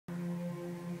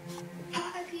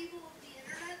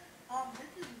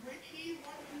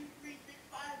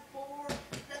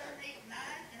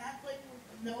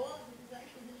Noah. This is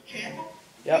actually his channel.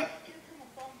 Yep. Give him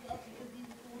a thumbs up because he's a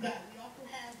cool guy. We also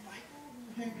have Michael,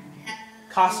 who has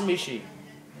Kasamishi.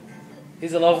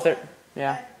 He's a level 30.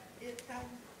 Yeah. It sounds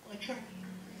like Chucky.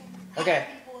 Okay.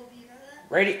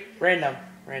 Random.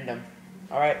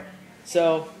 Alright.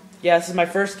 So, yeah, this is my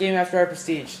first game after I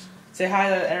prestiged. Say hi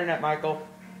to the internet, Michael.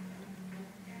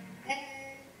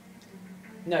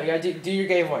 No, you gotta do your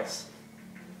gay voice.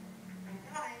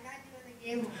 Hi, I'm not doing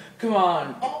the game. Come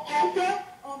on. Also,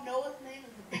 Noah's name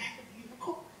is a pack of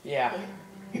unicorns. Yeah.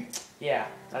 Yeah,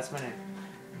 that's my name.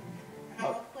 And I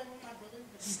was playing with my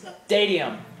brothers.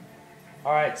 Stadium.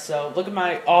 Alright, so look at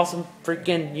my awesome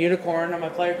freaking unicorn on my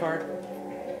player card.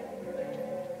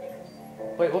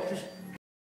 Wait, what?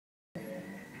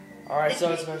 Alright,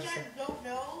 so it's supposed to. If you guys don't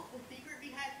know the secret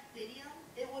behind Stadium,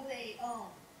 it was a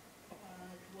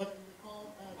what is it called?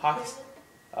 Hockey.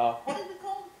 Oh. What is it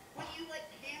called when you like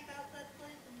camp outside the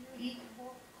place and you eat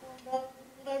corn dogs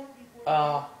or whatever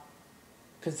before?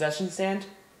 Concession stand?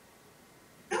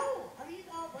 No, I mean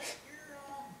like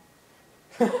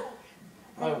your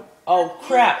Oh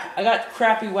crap! I got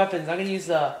crappy weapons. I'm gonna use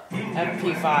the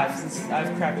MP5 since I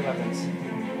have crappy weapons.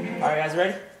 Alright, guys,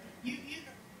 ready?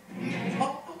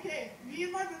 Okay. Me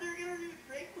and my brother are gonna do a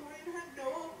trick, so we're gonna have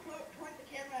Noah point the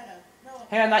camera at us. Noah.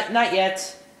 Hang on, not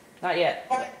yet. Not yet.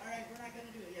 Alright, we're not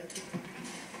gonna do it yet.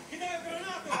 You know what's going on?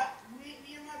 Me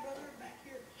and my brother are back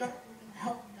here at the start. We're gonna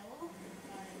help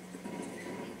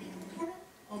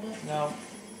Noah. No.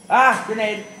 Ah!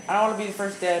 Grenade! I don't want to be the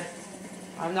first dead.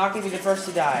 I'm not gonna be the first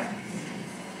to die.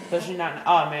 Especially not.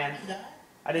 Oh man.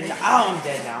 I didn't. Oh, I'm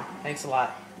dead now. Thanks a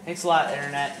lot. Thanks a lot,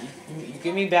 internet. You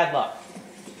give me bad luck.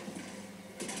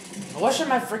 What should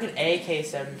my freaking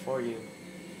AK-7 for you?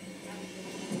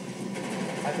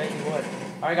 I bet you would.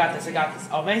 Oh, I got this.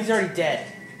 Oh man, he's already dead.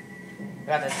 I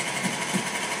got this.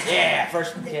 Yeah,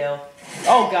 first kill.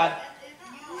 Oh god.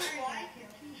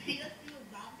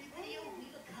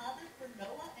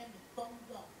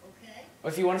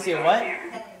 If you want to see a what?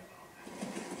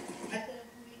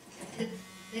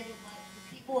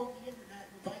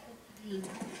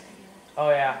 Oh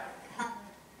yeah.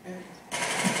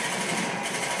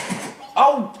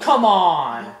 Oh, come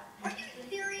on!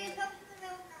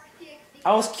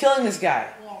 I was killing this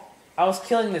guy.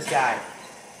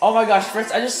 Oh my gosh,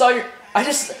 Fritz, I just saw your...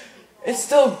 It's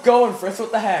still going, Fritz,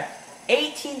 what the heck?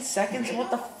 18 seconds?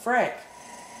 What the frick?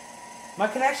 My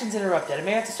connection's interrupted. I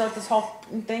may have to start this whole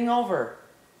thing over.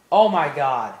 Oh my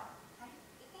god.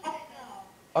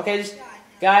 Okay, just...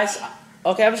 Guys,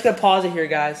 okay, I'm just gonna pause it here,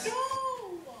 guys.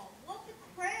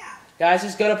 Guys,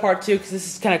 just go to part 2, because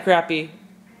this is kind of crappy.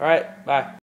 Alright, bye.